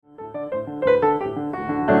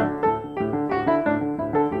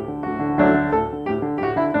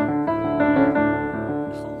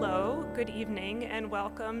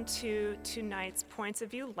welcome to tonight's Points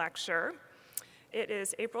of View lecture. It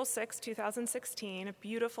is April 6, 2016, a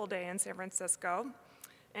beautiful day in San Francisco,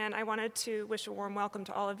 and I wanted to wish a warm welcome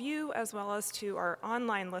to all of you as well as to our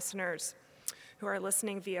online listeners who are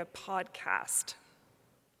listening via podcast.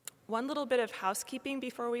 One little bit of housekeeping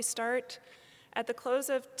before we start. At the close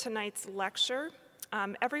of tonight's lecture,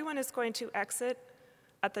 everyone is going to exit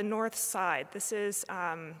at the north side. This is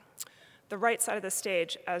the right side of the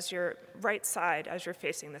stage as your right side as you're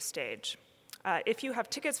facing the stage. If you have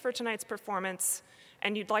tickets for tonight's performance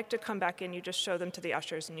and you'd like to come back in, you just show them to the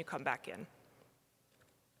ushers and you come back in.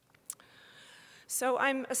 So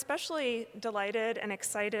I'm especially delighted and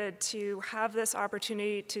excited to have this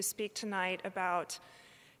opportunity to speak tonight about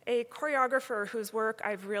a choreographer whose work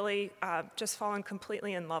I've really just fallen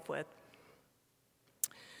completely in love with.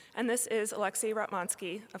 And this is Alexei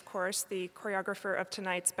Ratmansky, of course, the choreographer of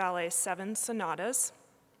tonight's ballet, 7 Sonatas.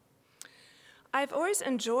 I've always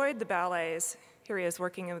enjoyed the ballets. Here he is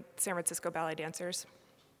working with San Francisco ballet dancers.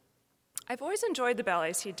 I've always enjoyed the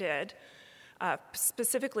ballets he did,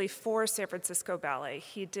 specifically for San Francisco Ballet.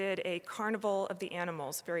 He did a Carnival of the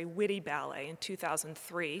Animals, very witty ballet in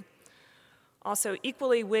 2003. Also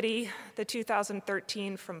equally witty, the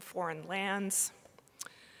 2013 From Foreign Lands.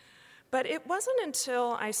 But it wasn't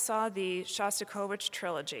until I saw the Shostakovich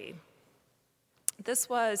trilogy. This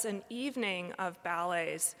was an evening of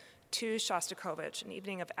ballets to Shostakovich, an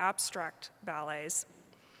evening of abstract ballets,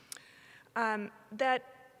 that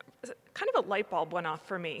kind of a light bulb went off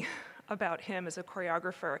for me about him as a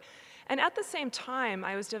choreographer. And at the same time,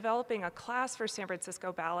 I was developing a class for San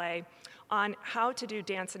Francisco Ballet on how to do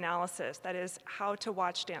dance analysis, that is, how to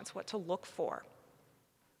watch dance, what to look for.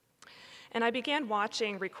 And I began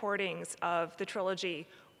watching recordings of the trilogy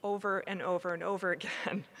over and over and over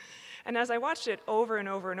again. And as I watched it over and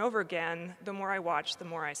over and over again, the more I watched, the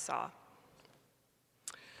more I saw.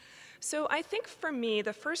 So I think for me,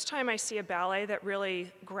 the first time I see a ballet that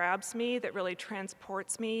really grabs me, that really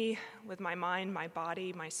transports me with my mind, my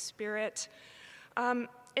body, my spirit,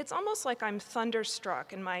 it's almost like I'm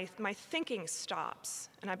thunderstruck and my thinking stops.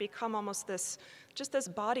 And I become almost this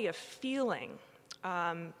body of feeling.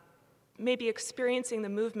 Maybe experiencing the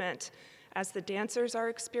movement as the dancers are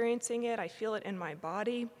experiencing it. I feel it in my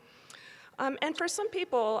body. And for some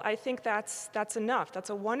people, I think that's enough.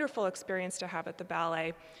 That's a wonderful experience to have at the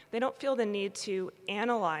ballet. They don't feel the need to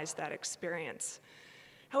analyze that experience.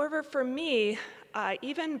 However, for me,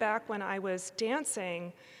 even back when I was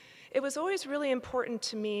dancing, it was always really important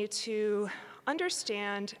to me to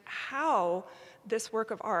understand how this work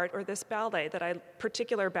of art, or this ballet,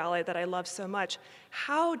 particular ballet that I love so much,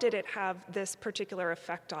 how did it have this particular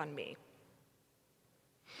effect on me?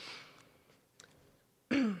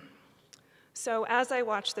 So as I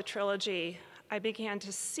watched the trilogy, I began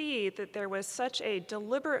to see that there was such a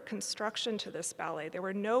deliberate construction to this ballet. There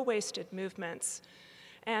were no wasted movements.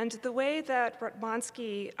 And the way that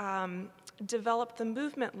Ratmansky developed the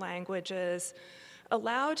movement languages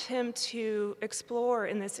allowed him to explore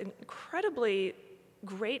in this incredibly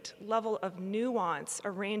great level of nuance a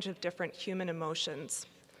range of different human emotions.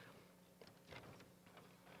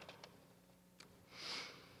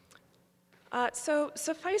 So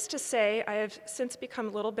suffice to say, I have since become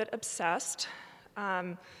a little bit obsessed.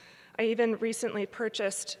 I even recently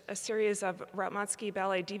purchased a series of Ratmansky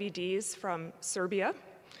ballet DVDs from Serbia.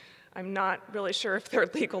 I'm not really sure if they're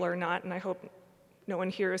legal or not, and I hope no one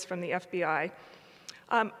here is from the FBI.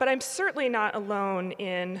 But I'm certainly not alone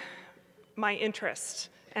in my interest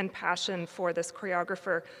and passion for this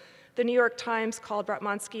choreographer. The New York Times called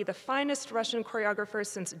Ratmansky the finest Russian choreographer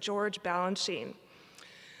since George Balanchine.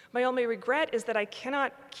 My only regret is that I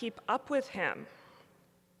cannot keep up with him.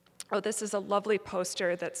 Oh, this is a lovely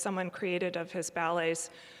poster that someone created of his ballets.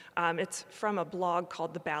 It's from a blog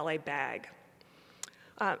called The Ballet Bag.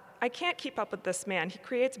 I can't keep up with this man. He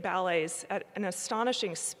creates ballets at an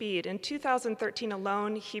astonishing speed. In 2013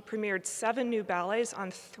 alone, he premiered 7 new ballets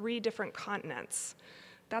on 3 different continents.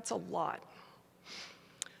 That's a lot.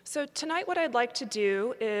 So tonight what I'd like to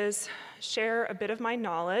do is share a bit of my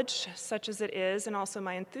knowledge, such as it is, and also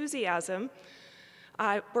my enthusiasm.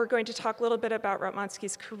 We're going to talk a little bit about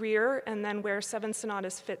Ratmansky's career and then where 7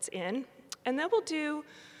 Sonatas fits in. And then we'll do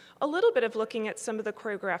a little bit of looking at some of the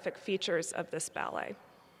choreographic features of this ballet.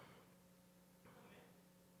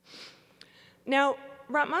 Now,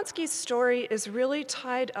 Ratmansky's story is really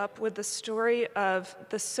tied up with the story of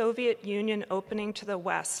the Soviet Union opening to the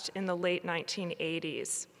West in the late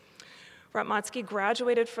 1980s. Ratmansky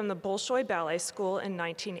graduated from the Bolshoi Ballet School in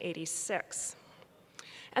 1986.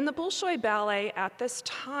 And the Bolshoi Ballet at this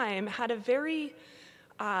time had a very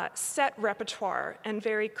set repertoire and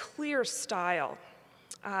very clear style.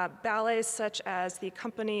 Ballets such as the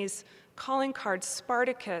company's calling card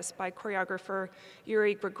Spartacus by choreographer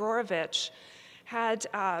Yuri Grigorovich had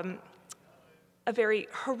a very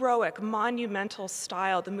heroic, monumental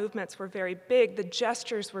style. The movements were very big, the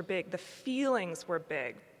gestures were big, the feelings were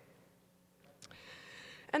big.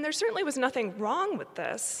 And there certainly was nothing wrong with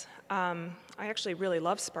this. I actually really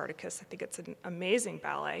love Spartacus. I think it's an amazing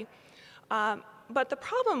ballet. But the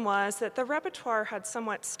problem was that the repertoire had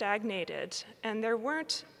somewhat stagnated, and there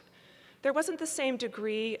wasn't the same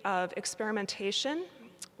degree of experimentation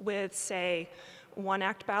with, say,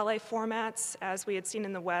 one-act ballet formats as we had seen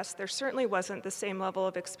in the West. There certainly wasn't the same level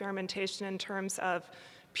of experimentation in terms of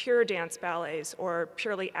pure dance ballets or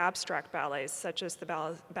purely abstract ballets, such as the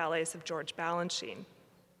ballets of George Balanchine.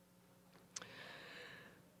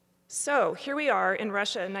 So here we are in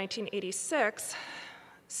Russia in 1986.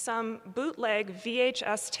 Some bootleg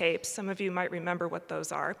VHS tapes, some of you might remember what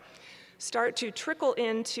those are, start to trickle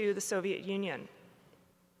into the Soviet Union.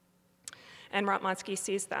 And Ratmansky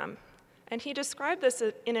sees them. And he described this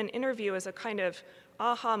in an interview as a kind of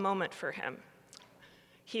aha moment for him.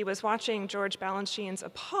 He was watching George Balanchine's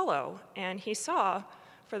Apollo, and he saw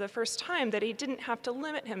for the first time that he didn't have to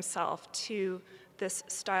limit himself to this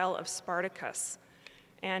style of Spartacus.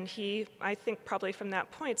 And he, I think probably from that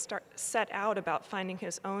point, set out about finding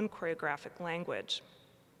his own choreographic language.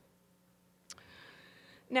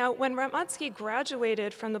 Now, when Ratmansky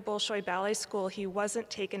graduated from the Bolshoi Ballet School, he wasn't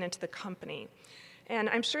taken into the company. And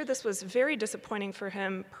I'm sure this was very disappointing for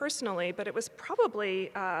him personally, but it was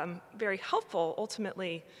probably very helpful,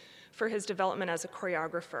 ultimately, for his development as a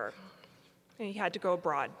choreographer. And he had to go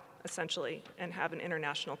abroad, essentially, and have an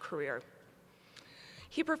international career.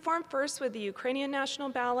 He performed first with the Ukrainian National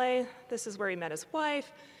Ballet. This is where he met his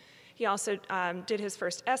wife. He also did his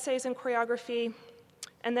first essays in choreography,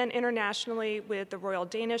 and then internationally with the Royal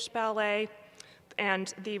Danish Ballet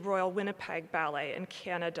and the Royal Winnipeg Ballet in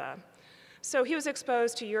Canada. So he was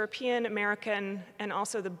exposed to European, American, and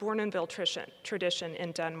also the Bournonville tradition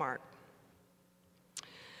in Denmark.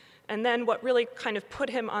 And then what really kind of put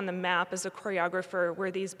him on the map as a choreographer were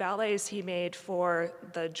these ballets he made for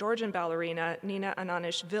the Georgian ballerina Nina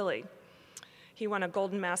Ananishvili. He won a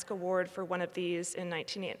Golden Mask Award for one of these in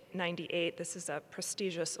 1998. This is a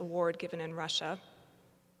prestigious award given in Russia.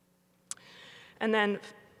 And then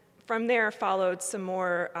from there followed some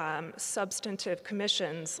more substantive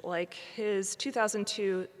commissions, like his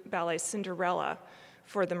 2002 ballet Cinderella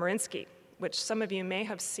for the Mariinsky, which some of you may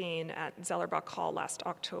have seen at Zellerbach Hall last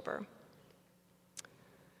October.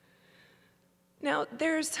 Now,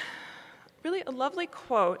 there's really a lovely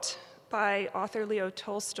quote by author Leo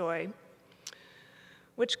Tolstoy,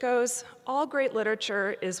 which goes, "All great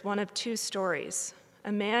literature is one of two stories.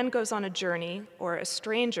 A man goes on a journey, or a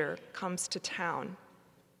stranger comes to town."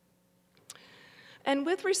 And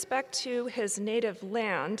with respect to his native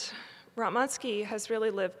land, Ratmansky has really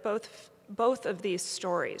lived both of these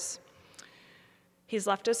stories. He's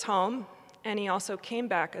left his home, and he also came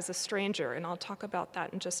back as a stranger, and I'll talk about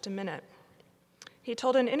that in just a minute. He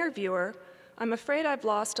told an interviewer, "I'm afraid I've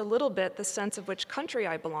lost a little bit the sense of which country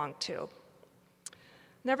I belong to."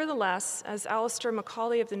 Nevertheless, as Alistair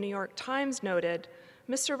Macaulay of the New York Times noted,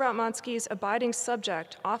 Mr. Ratmansky's abiding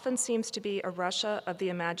subject often seems to be a Russia of the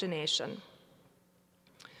imagination.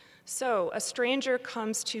 So, a stranger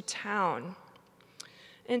comes to town.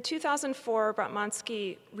 In 2004,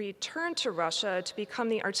 Ratmansky returned to Russia to become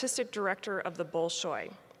the artistic director of the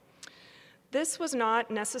Bolshoi. This was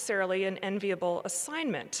not necessarily an enviable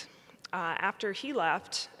assignment. After he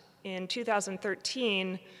left in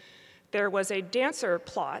 2013, there was a dancer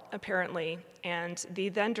plot, apparently, and the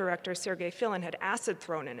then director, Sergei Filin, had acid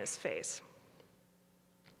thrown in his face.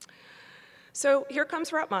 So here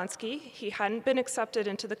comes Ratmansky. He hadn't been accepted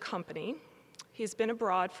into the company. He's been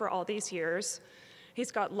abroad for all these years.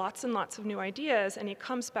 He's got lots and lots of new ideas, and he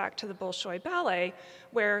comes back to the Bolshoi Ballet,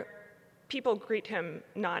 where people greet him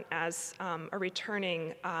not as a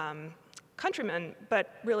returning countryman,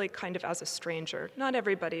 but really kind of as a stranger. Not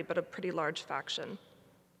everybody, but a pretty large faction.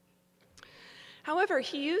 However,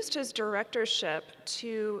 he used his directorship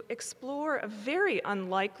to explore a very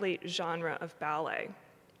unlikely genre of ballet.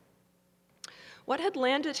 What had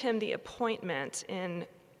landed him the appointment in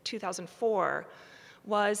 2004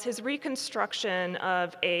 was his reconstruction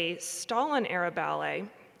of a Stalin-era ballet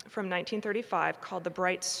from 1935 called The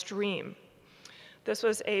Bright Stream. This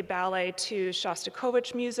was a ballet to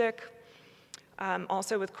Shostakovich music,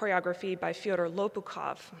 also with choreography by Fyodor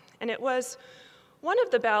Lopukov. And it was one of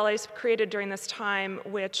the ballets created during this time,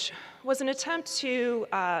 which was an attempt to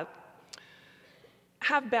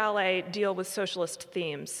have ballet deal with socialist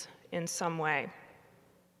themes in some way.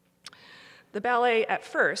 The ballet at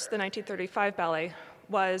first, the 1935 ballet,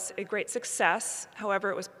 was a great success.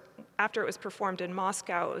 However, after it was performed in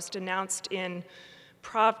Moscow, it was denounced in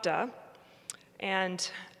Pravda,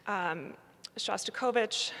 and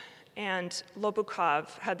Shostakovich and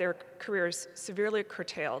Lobukov had their careers severely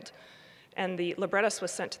curtailed, and the librettist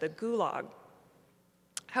was sent to the Gulag.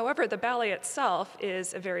 However, the ballet itself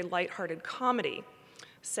is a very lighthearted comedy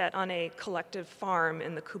set on a collective farm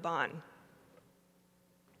in the Kuban.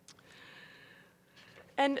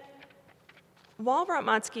 And while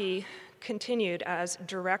Ratmansky continued as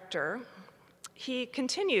director, he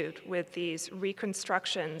continued with these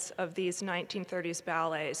reconstructions of these 1930s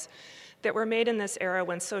ballets that were made in this era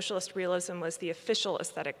when socialist realism was the official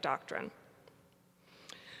aesthetic doctrine.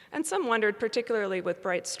 And some wondered, particularly with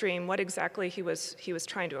Bright Stream, what exactly he was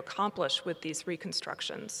trying to accomplish with these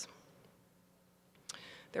reconstructions.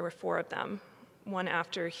 There were 4 of them, one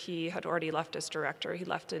after he had already left as director. He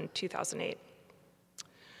left in 2008.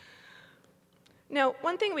 Now,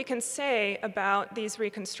 one thing we can say about these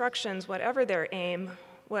reconstructions, whatever their aim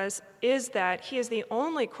is that he is the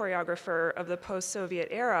only choreographer of the post-Soviet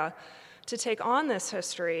era to take on this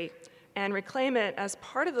history and reclaim it as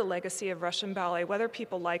part of the legacy of Russian ballet, whether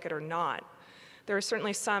people like it or not. There are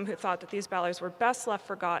certainly some who thought that these ballets were best left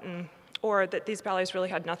forgotten, or that these ballets really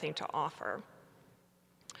had nothing to offer.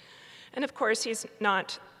 And of course, he's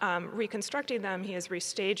not reconstructing them, he is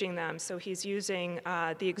restaging them, so he's using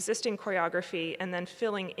the existing choreography and then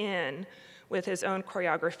filling in with his own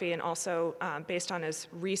choreography, and also based on his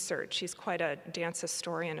research. He's quite a dance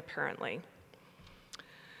historian, apparently.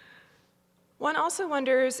 One also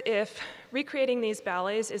wonders if recreating these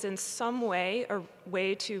ballets is in some way a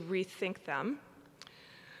way to rethink them.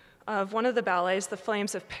 Of one of the ballets, The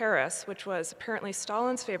Flames of Paris, which was apparently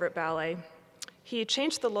Stalin's favorite ballet, he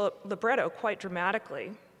changed the libretto quite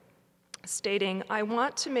dramatically, stating, "I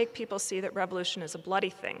want to make people see that revolution is a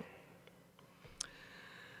bloody thing."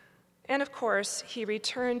 And of course, he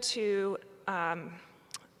returned to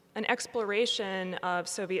an exploration of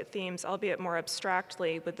Soviet themes, albeit more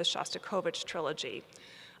abstractly, with the Shostakovich trilogy.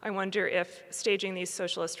 I wonder if staging these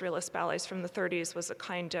socialist realist ballets from the 30s was a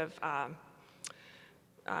kind of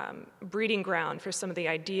breeding ground for some of the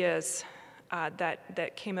ideas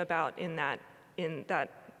that came about in that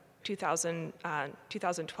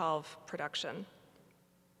 2012 production.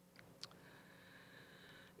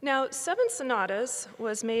 Now, Seven Sonatas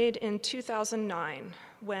was made in 2009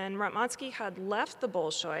 when Ratmansky had left the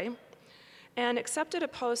Bolshoi and accepted a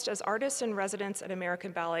post as artist in residence at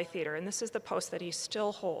American Ballet Theater, and this is the post that he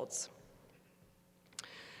still holds.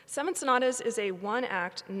 Seven Sonatas is a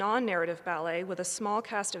one-act, non-narrative ballet with a small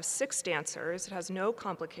cast of 6 dancers. It has no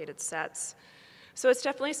complicated sets. So it's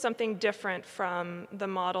definitely something different from the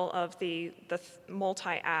model of the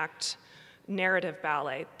multi-act narrative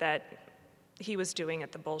ballet that he was doing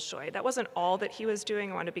at the Bolshoi. That wasn't all that he was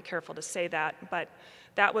doing. I want to be careful to say that, but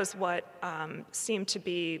that was what seemed to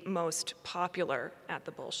be most popular at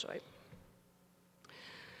the Bolshoi.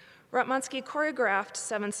 Ratmansky choreographed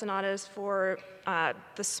Seven Sonatas for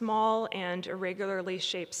the small and irregularly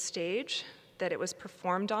shaped stage that it was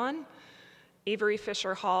performed on, Avery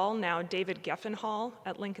Fisher Hall, now David Geffen Hall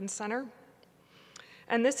at Lincoln Center.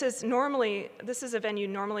 And this is a venue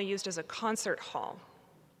normally used as a concert hall.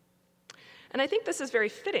 And I think this is very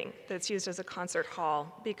fitting that it's used as a concert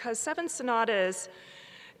hall, because Seven Sonatas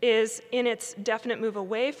is, in its definite move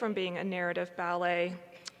away from being a narrative ballet,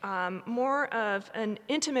 more of an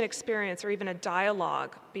intimate experience, or even a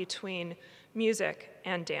dialogue between music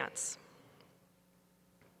and dance.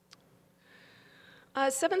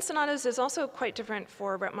 Seven Sonatas is also quite different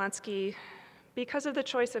for Ratmansky because of the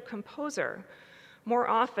choice of composer. More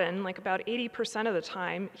often, like about 80% of the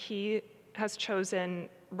time, he has chosen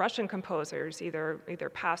Russian composers, either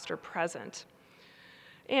past or present.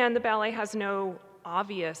 And the ballet has no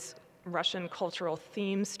obvious Russian cultural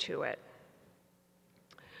themes to it.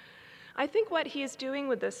 I think what he's doing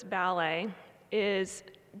with this ballet is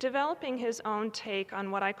developing his own take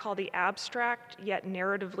on what I call the abstract yet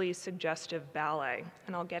narratively suggestive ballet.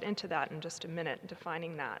 And I'll get into that in just a minute,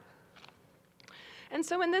 defining that. And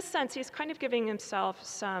so in this sense, he's kind of giving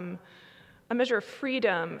himself a measure of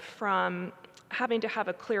freedom from having to have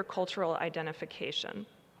a clear cultural identification.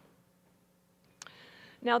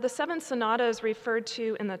 Now, the 7 sonatas referred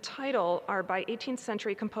to in the title are by 18th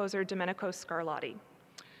century composer Domenico Scarlatti.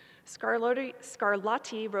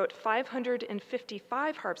 Scarlatti wrote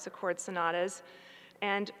 555 harpsichord sonatas,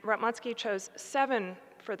 and Ratmansky chose 7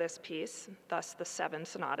 for this piece, thus the 7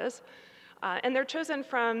 sonatas. And they're chosen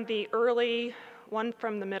from the early, one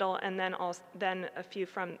from the middle, and then a few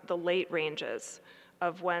from the late ranges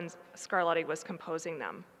of when Scarlatti was composing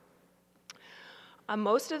them.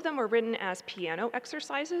 Most of them were written as piano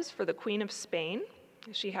exercises for the Queen of Spain.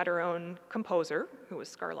 She had her own composer, who was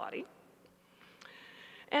Scarlatti.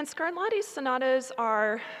 And Scarlatti's sonatas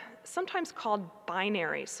are sometimes called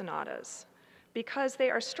binary sonatas because they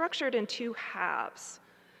are structured in two halves.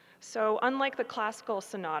 So unlike the classical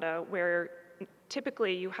sonata, where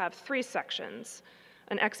typically you have three sections,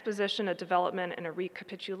 an exposition, a development, and a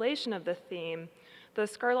recapitulation of the theme, the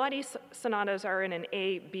Scarlatti sonatas are in an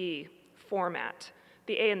A-B format.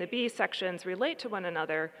 The A and the B sections relate to one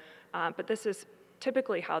another, but this is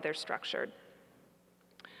typically how they're structured.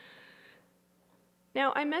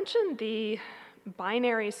 Now, I mentioned the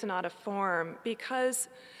binary sonata form because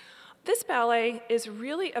this ballet is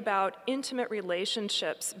really about intimate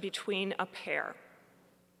relationships between a pair.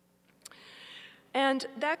 And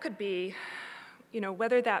that could be,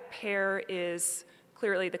 whether that pair is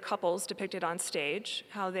clearly the couples depicted on stage,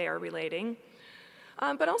 how they are relating,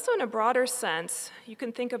 but also in a broader sense, you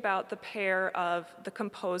can think about the pair of the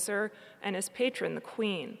composer and his patron, the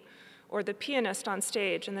queen, or the pianist on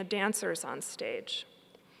stage and the dancers on stage,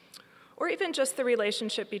 or even just the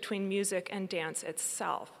relationship between music and dance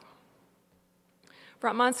itself.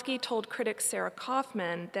 Ratmansky told critic Sarah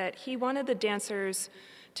Kaufman that he wanted the dancers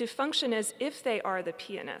to function as if they are the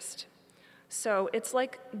pianist. So it's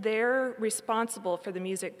like they're responsible for the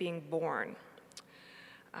music being born.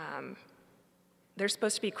 They're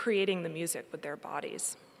supposed to be creating the music with their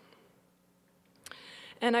bodies.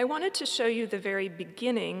 And I wanted to show you the very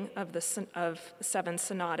beginning of seven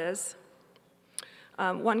sonatas.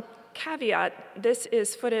 One caveat, this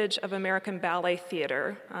is footage of American Ballet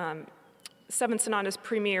Theater. Seven sonatas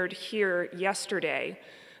premiered here yesterday,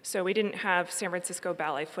 so we didn't have San Francisco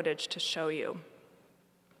Ballet footage to show you.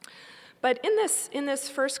 But in this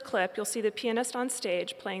first clip, you'll see the pianist on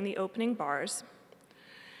stage playing the opening bars.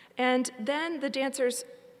 And then the dancers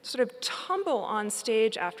sort of tumble on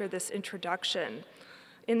stage after this introduction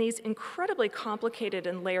in these incredibly complicated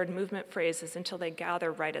and layered movement phrases until they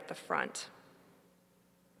gather right at the front.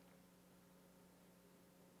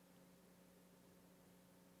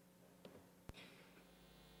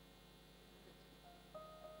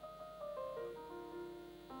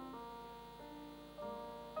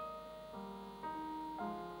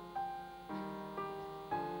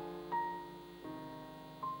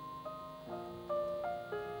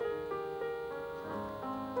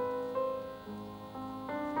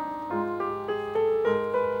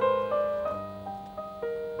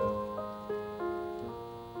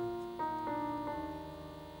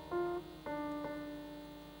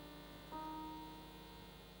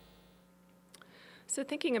 So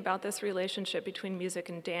thinking about this relationship between music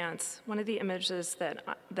and dance, one of the images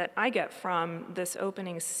that I get from this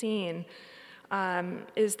opening scene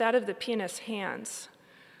is that of the pianist's hands.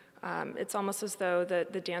 It's almost as though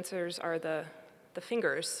the dancers are the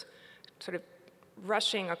fingers sort of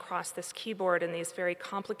rushing across this keyboard in these very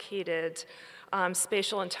complicated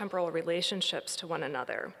spatial and temporal relationships to one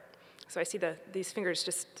another. So I see these fingers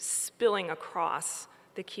just spilling across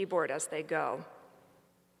the keyboard as they go.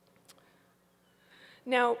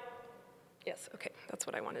 Now, yes, okay, that's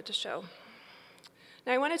what I wanted to show.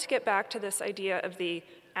 Now I wanted to get back to this idea of the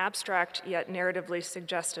abstract yet narratively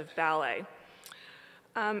suggestive ballet.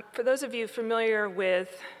 For those of you familiar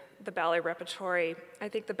with the ballet repertory, I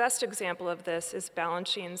think the best example of this is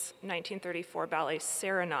Balanchine's 1934 ballet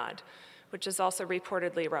Serenade, which is also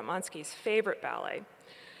reportedly Ratmansky's favorite ballet.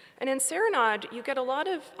 And in Serenade, you get a lot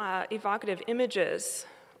of evocative images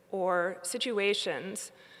or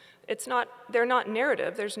situations. They're not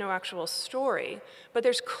narrative, there's no actual story, but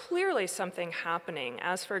there's clearly something happening,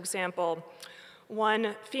 as for example,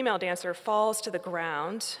 one female dancer falls to the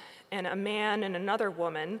ground and a man and another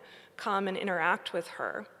woman come and interact with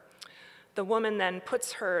her. The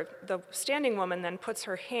standing woman then puts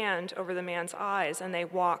her hand over the man's eyes and they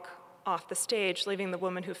walk off the stage, leaving the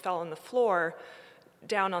woman who fell on the floor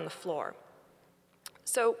down on the floor.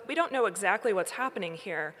 So we don't know exactly what's happening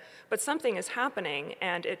here, but something is happening,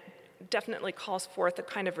 and it definitely calls forth a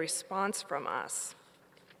kind of response from us.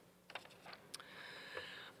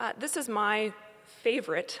 This is my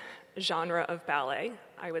favorite genre of ballet,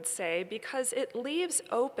 I would say, because it leaves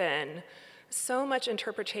open so much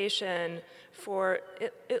interpretation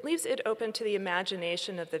it leaves it open to the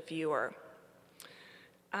imagination of the viewer.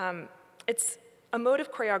 It's a mode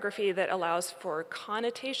of choreography that allows for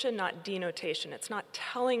connotation, not denotation. It's not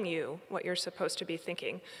telling you what you're supposed to be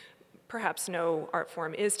thinking. Perhaps no art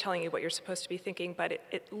form is telling you what you're supposed to be thinking, but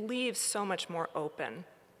it leaves so much more open.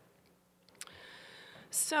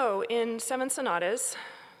 So in seven sonatas,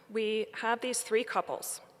 we have these three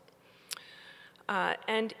couples.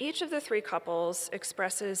 And each of the three couples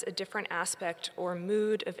expresses a different aspect or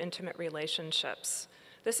mood of intimate relationships.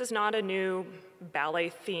 This is not a new ballet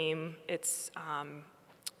theme. It's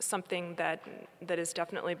something that has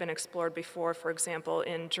definitely been explored before, for example,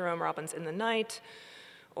 in Jerome Robbins' In the Night,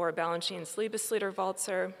 or Balanchine's Liebeslieder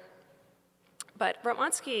Waltzer. But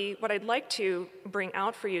Ratmansky, what I'd like to bring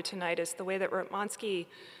out for you tonight is the way that Ratmansky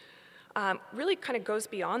really kind of goes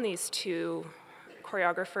beyond these two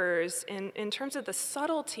choreographers in terms of the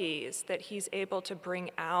subtleties that he's able to bring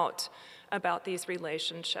out about these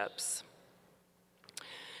relationships.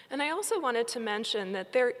 And I also wanted to mention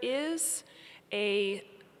that there is a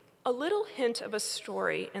little hint of a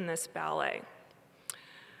story in this ballet.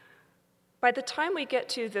 By the time we get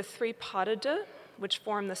to the three pas de deux, which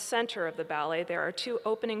form the center of the ballet, there are two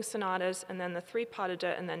opening sonatas, and then the three pas de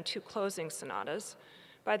deux, and then two closing sonatas.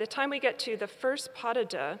 By the time we get to the first pas de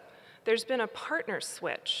deux, there's been a partner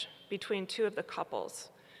switch between two of the couples.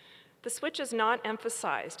 The switch is not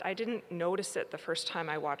emphasized. I didn't notice it the first time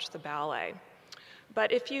I watched the ballet.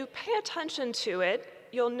 But if you pay attention to it,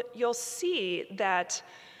 you'll see that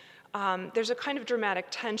there's a kind of dramatic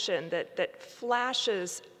tension that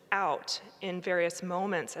flashes out in various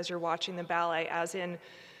moments as you're watching the ballet, as in,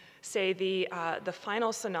 say, the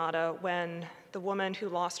final sonata, when the woman who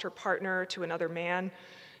lost her partner to another man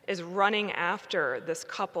is running after this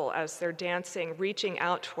couple as they're dancing, reaching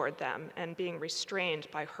out toward them and being restrained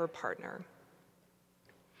by her partner.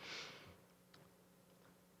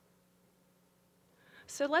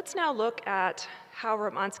 So let's now look at how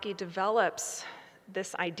Ratmansky develops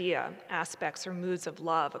this idea, aspects or moods of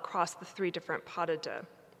love, across the three different pas de deux.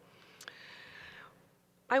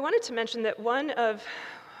 I wanted to mention that one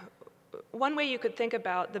way you could think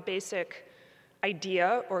about the basic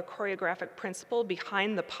idea or choreographic principle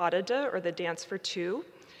behind the pas de deux, or the dance for two,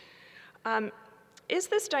 is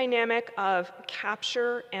this dynamic of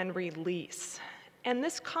capture and release. And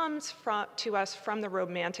this comes to us from the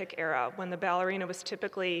Romantic era, when the ballerina was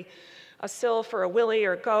typically a sill for a willy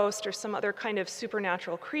or ghost or some other kind of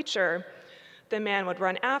supernatural creature. The man would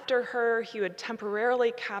run after her, he would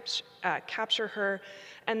temporarily capture her,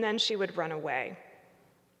 and then she would run away.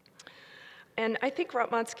 And I think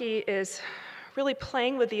Ratmansky is really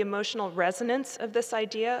playing with the emotional resonance of this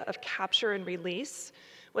idea of capture and release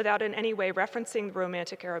without in any way referencing the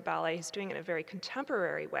Romantic era ballet. He's doing it in a very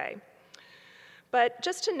contemporary way. But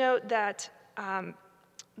just to note that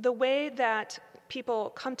the way that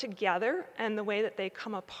people come together and the way that they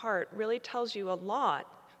come apart really tells you a lot.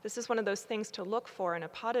 This is one of those things to look for in a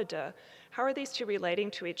pas de deux. How are these two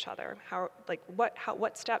relating to each other?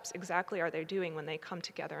 What steps exactly are they doing when they come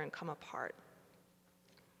together and come apart?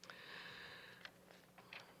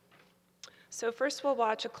 So first we'll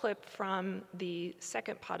watch a clip from the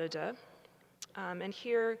second pas de deux. And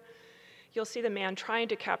here you'll see the man trying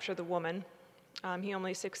to capture the woman. He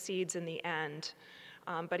only succeeds in the end.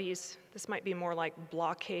 But this might be more like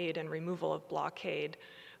blockade and removal of blockade.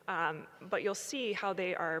 But you'll see how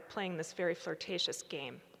they are playing this very flirtatious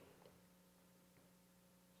game.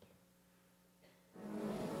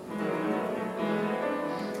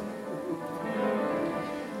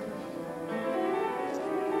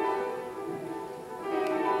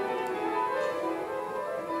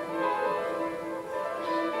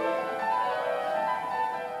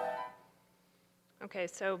 Okay,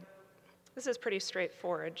 so this is pretty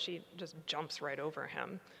straightforward. She just jumps right over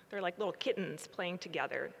him. They're like little kittens playing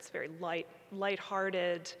together. It's very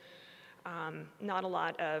light-hearted, not a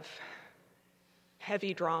lot of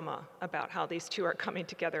heavy drama about how these two are coming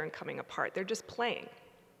together and coming apart. They're just playing.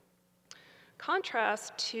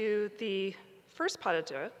 Contrast to the first pas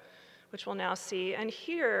de deux, which we'll now see, and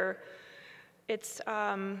here it's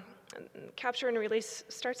capture and release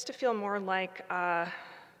starts to feel more like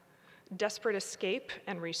desperate escape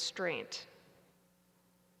and restraint.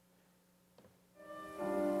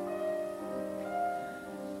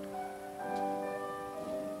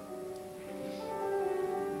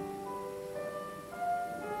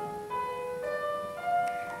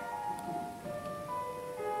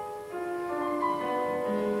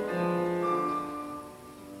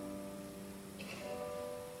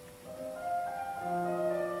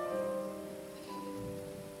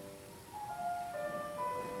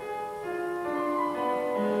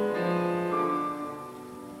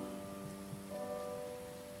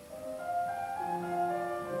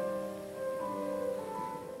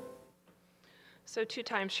 So 2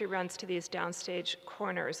 times she runs to these downstage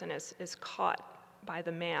corners and is caught by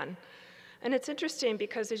the man. And it's interesting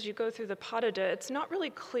because as you go through the pas de deux, it's not really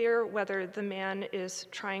clear whether the man is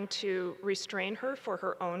trying to restrain her for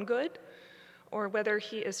her own good or whether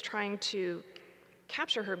he is trying to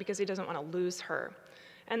capture her because he doesn't want to lose her.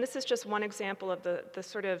 And this is just one example of the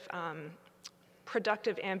sort of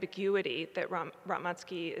productive ambiguity that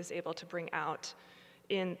Ratmansky is able to bring out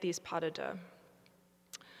in these pas de deux.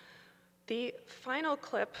 The final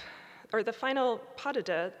clip, or the final pas de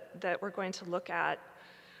deux that we're going to look at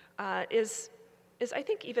is I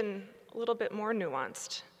think even a little bit more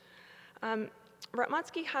nuanced.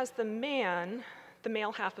 Ratmansky has the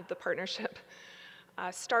male half of the partnership,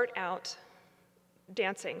 start out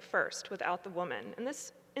dancing first without the woman. And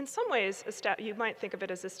this, in some ways, you might think of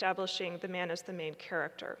it as establishing the man as the main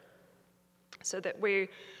character, so that we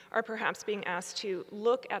are perhaps being asked to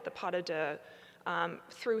look at the pas de deux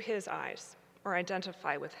through his eyes, or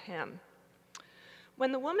identify with him.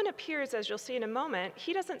 When the woman appears, as you'll see in a moment,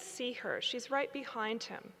 he doesn't see her. She's right behind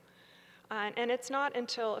him. And it's not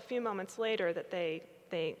until a few moments later that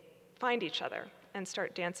they find each other and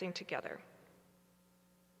start dancing together.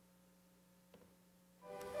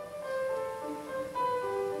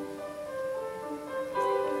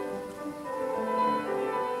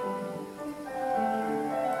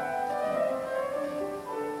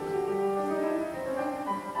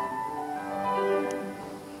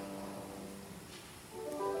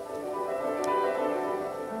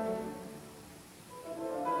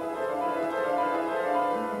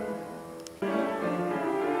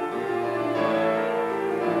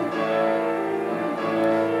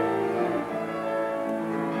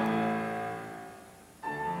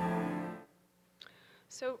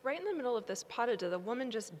 So right in the middle of this pas de deux, the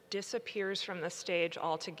woman just disappears from the stage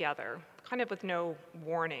altogether, kind of with no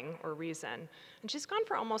warning or reason. And she's gone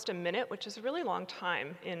for almost a minute, which is a really long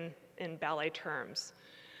time in ballet terms.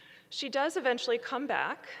 She does eventually come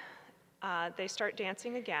back. They start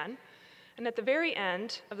dancing again. And at the very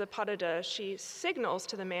end of the pas de deux, she signals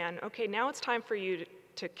to the man, okay, now it's time for you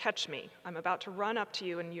to catch me. I'm about to run up to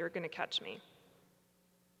you and you're going to catch me.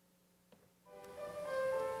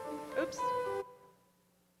 Oops.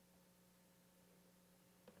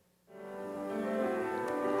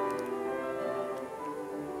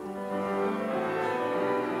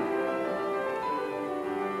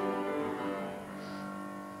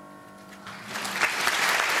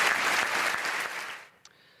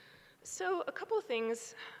 So a couple of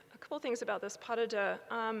things about this pas de deux.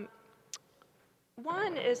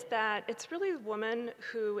 One is that it's really the woman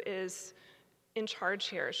who is in charge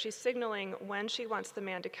here. She's signaling when she wants the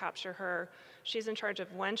man to capture her. She's in charge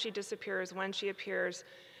of when she disappears, when she appears,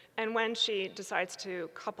 and when she decides to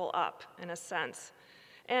couple up, in a sense.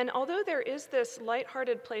 And although there is this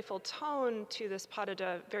lighthearted, playful tone to this pas de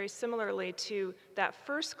deux, very similarly to that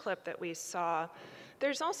first clip that we saw,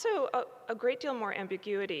 there's also a great deal more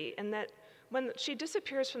ambiguity in that when she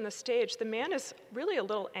disappears from the stage, the man is really a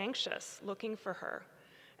little anxious looking for her.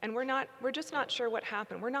 And we're just not sure what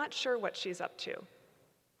happened. We're not sure what she's up to.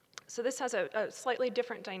 So this has a slightly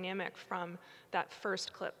different dynamic from that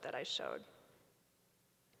first clip that I showed.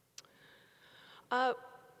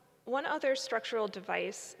 One other structural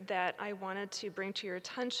device that I wanted to bring to your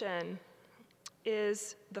attention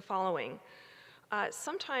is the following.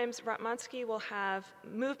 Sometimes Ratmansky will have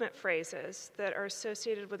movement phrases that are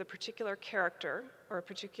associated with a particular character or a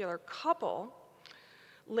particular couple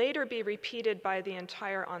later be repeated by the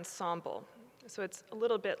entire ensemble. So it's a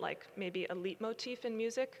little bit like maybe a leitmotif in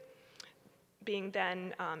music being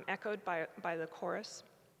then echoed by the chorus.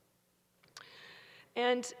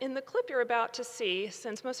 And in the clip you're about to see,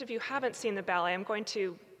 since most of you haven't seen the ballet, I'm going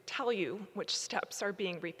to tell you which steps are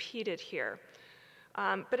being repeated here.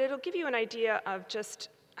 But it'll give you an idea of just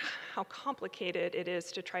how complicated it is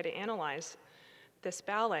to try to analyze this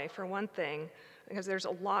ballet, for one thing, because there's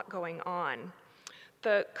a lot going on.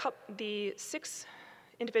 The 6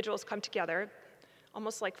 individuals come together,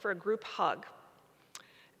 almost like for a group hug.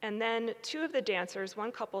 And then 2 of the dancers,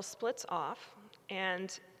 one couple, splits off,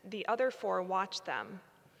 and the other 4 watch them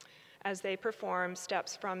as they perform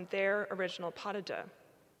steps from their original pas de deux.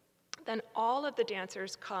 Then all of the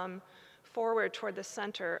dancers come forward toward the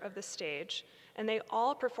center of the stage, and they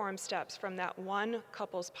all perform steps from that one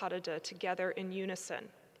couple's pas de deux together in unison.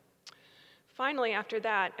 Finally, after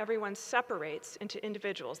that, everyone separates into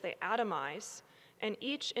individuals. They atomize, and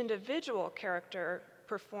each individual character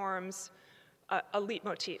performs a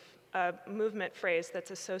leitmotif, a movement phrase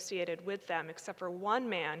that's associated with them, except for one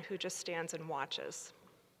man who just stands and watches.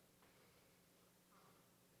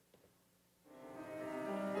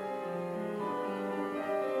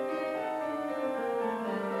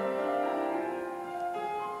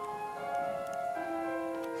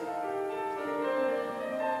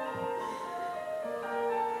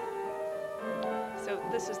 So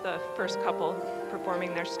this is the first couple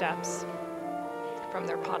performing their steps from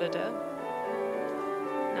their pas de deux.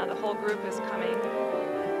 Now the whole group is coming,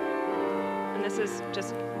 and this is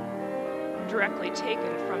just directly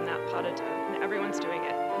taken from that pas de deux, and everyone's doing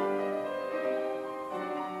it.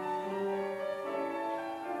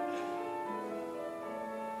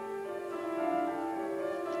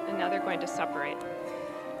 And now they're going to separate.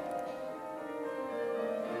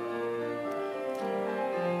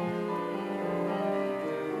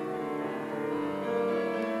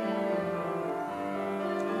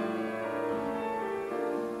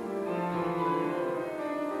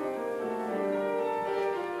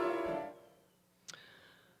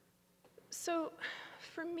 So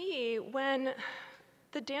for me, when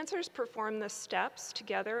the dancers perform the steps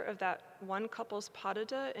together of that one couple's pas de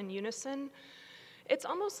deux in unison, it's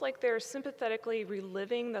almost like they're sympathetically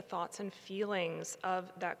reliving the thoughts and feelings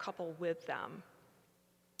of that couple with them.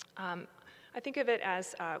 I think of it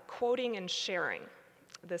as quoting and sharing.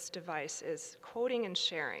 This device is quoting and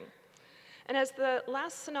sharing. And as the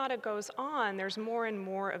last sonata goes on, there's more and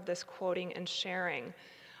more of this quoting and sharing.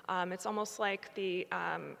 It's almost like the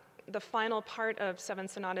final part of Seven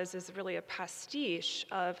Sonatas is really a pastiche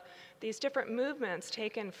of these different movements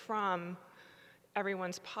taken from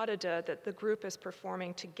everyone's pas de deux that the group is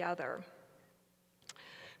performing together.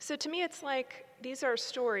 So to me, it's like these are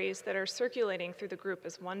stories that are circulating through the group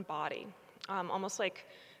as one body, almost like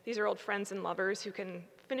these are old friends and lovers who can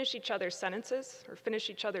finish each other's sentences or finish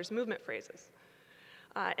each other's movement phrases.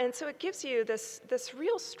 And so it gives you this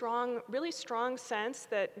really strong sense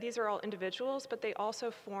that these are all individuals, but they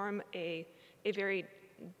also form a very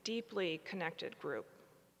deeply connected group.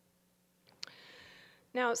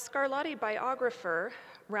 Now, Scarlatti biographer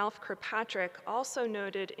Ralph Kirkpatrick also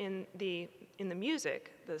noted in the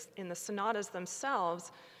music, in the sonatas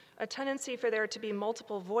themselves, a tendency for there to be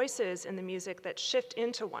multiple voices in the music that shift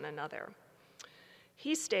into one another.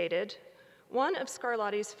 He stated, "One of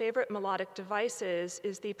Scarlatti's favorite melodic devices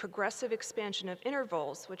is the progressive expansion of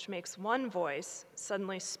intervals, which makes one voice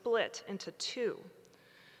suddenly split into two.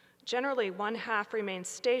 Generally, one half remains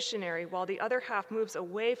stationary while the other half moves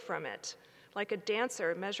away from it, like a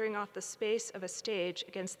dancer measuring off the space of a stage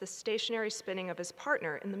against the stationary spinning of his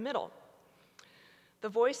partner in the middle. The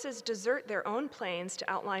voices desert their own planes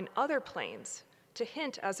to outline other planes, to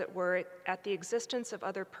hint, as it were, at the existence of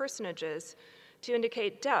other personages, to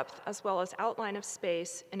indicate depth as well as outline of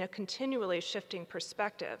space in a continually shifting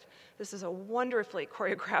perspective." This is a wonderfully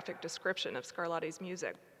choreographic description of Scarlatti's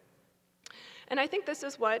music. And I think this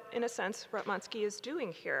is what, in a sense, Ratmansky is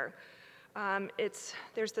doing here.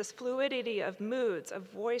 There's this fluidity of moods, of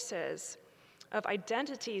voices, of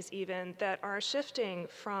identities even, that are shifting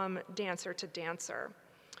from dancer to dancer.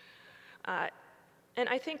 And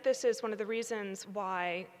I think this is one of the reasons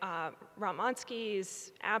why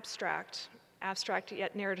Ratmansky's abstract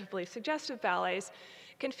yet narratively suggestive ballets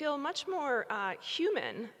can feel much more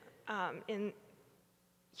human,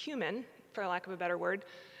 for lack of a better word,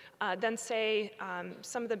 than, say,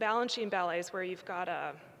 some of the Balanchine ballets where you've got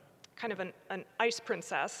a kind of an ice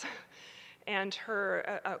princess and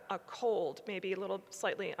a cold, maybe a little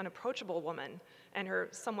slightly unapproachable woman, and her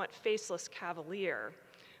somewhat faceless cavalier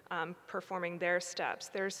performing their steps.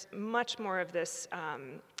 There's much more of this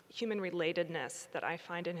human relatedness that I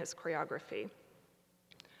find in his choreography.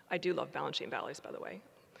 I do love Balanchine ballets, by the way.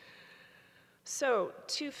 So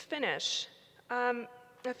to finish, a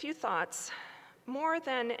few thoughts. More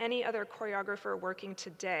than any other choreographer working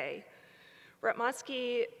today,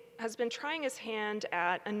 Ratmansky has been trying his hand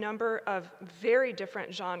at a number of very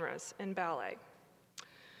different genres in ballet.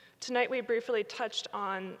 Tonight we briefly touched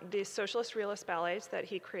on the socialist realist ballets that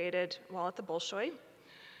he created while at the Bolshoi.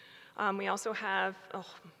 We also have a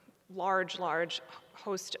large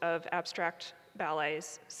host of abstract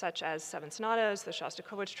ballets, such as Seven Sonatas, the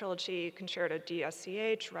Shostakovich Trilogy, Concerto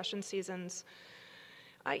DSCH, Russian Seasons.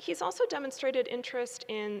 He's also demonstrated interest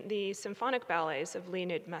in the symphonic ballets of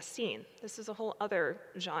Leonid Massine. This is a whole other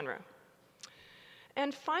genre.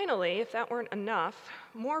 And finally, if that weren't enough,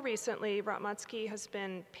 more recently, Ratmansky has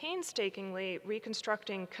been painstakingly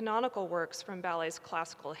reconstructing canonical works from ballet's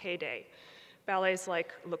classical heyday. Ballets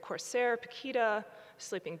like Le Corsaire, Paquita,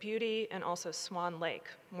 Sleeping Beauty, and also Swan Lake,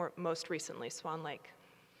 most recently Swan Lake.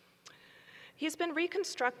 He's been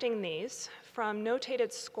reconstructing these from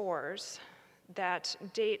notated scores that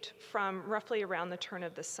date from roughly around the turn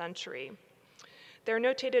of the century. They're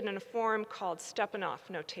notated in a form called Stepanov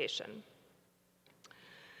notation.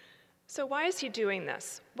 So why is he doing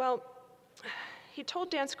this? Well, he told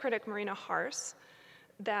dance critic Marina Hars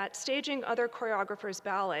that staging other choreographers'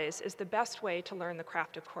 ballets is the best way to learn the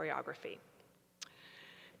craft of choreography.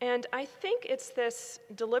 And I think it's this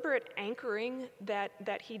deliberate anchoring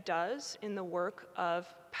that he does in the work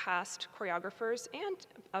of past choreographers and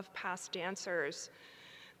of past dancers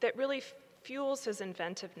that really fuels his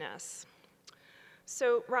inventiveness.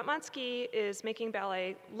 So Ratmansky is making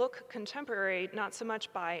ballet look contemporary, not so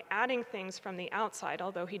much by adding things from the outside,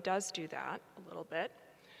 although he does do that a little bit,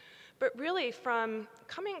 but really from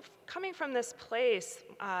coming from this place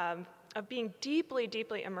of being deeply,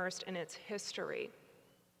 deeply immersed in its history.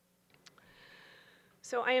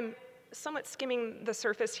 So I am somewhat skimming the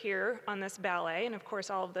surface here on this ballet, and of course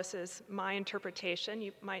all of this is my interpretation.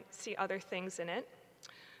 You might see other things in it.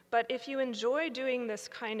 But if you enjoy doing this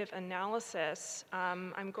kind of analysis,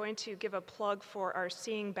 I'm going to give a plug for our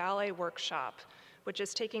Seeing Ballet workshop, which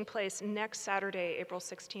is taking place next Saturday, April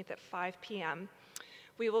 16th at 5 p.m.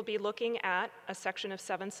 We will be looking at a section of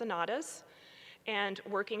 7 sonatas and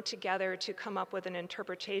working together to come up with an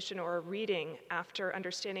interpretation or a reading after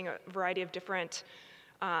understanding a variety of different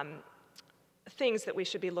things that we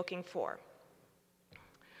should be looking for.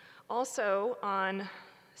 Also, on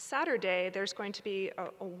Saturday, there's going to be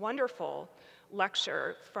a wonderful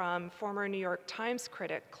lecture from former New York Times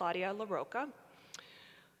critic Claudia LaRocca.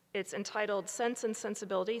 It's entitled Sense and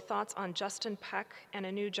Sensibility, Thoughts on Justin Peck and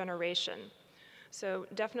a New Generation. So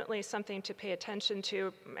definitely something to pay attention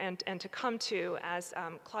to and to come to, as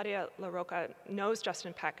Claudia LaRocca knows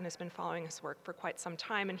Justin Peck and has been following his work for quite some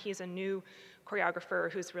time, and he's a new choreographer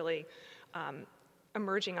who's really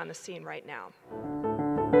emerging on the scene right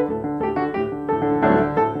now.